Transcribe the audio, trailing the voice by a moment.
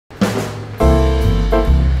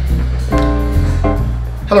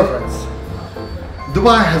Hello friends,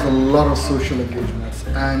 Dubai has a lot of social engagements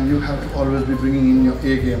and you have to always be bringing in your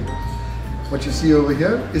A game. What you see over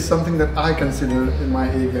here is something that I consider in my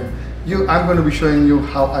A game. I'm going to be showing you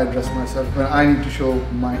how I dress myself when I need to show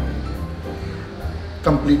my A game.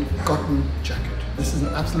 Complete cotton jacket. This is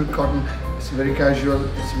an absolute cotton. It's very casual,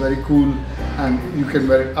 it's very cool, and you can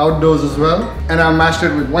wear it outdoors as well. And I matched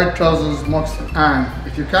it with white trousers, mocks, and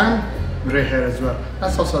if you can, grey hair as well.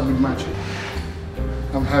 That's also a good match.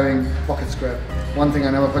 I'm having pocket square. One thing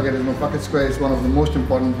I never forget is my pocket square is one of the most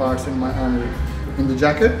important parts in my armory. In the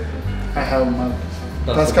jacket, I have my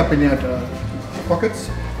tasca piñata pockets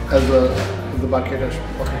as well as the barqueta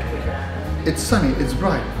pocket over here. It's sunny, it's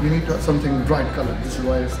bright. You need to have something bright color. This is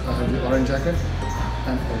why I have the orange jacket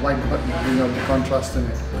and a white button to bring out the contrast in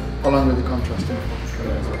it, along with the contrast in the pocket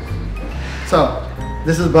color as well. So,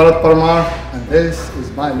 this is Bharat Parmar and this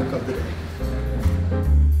is my look of the day.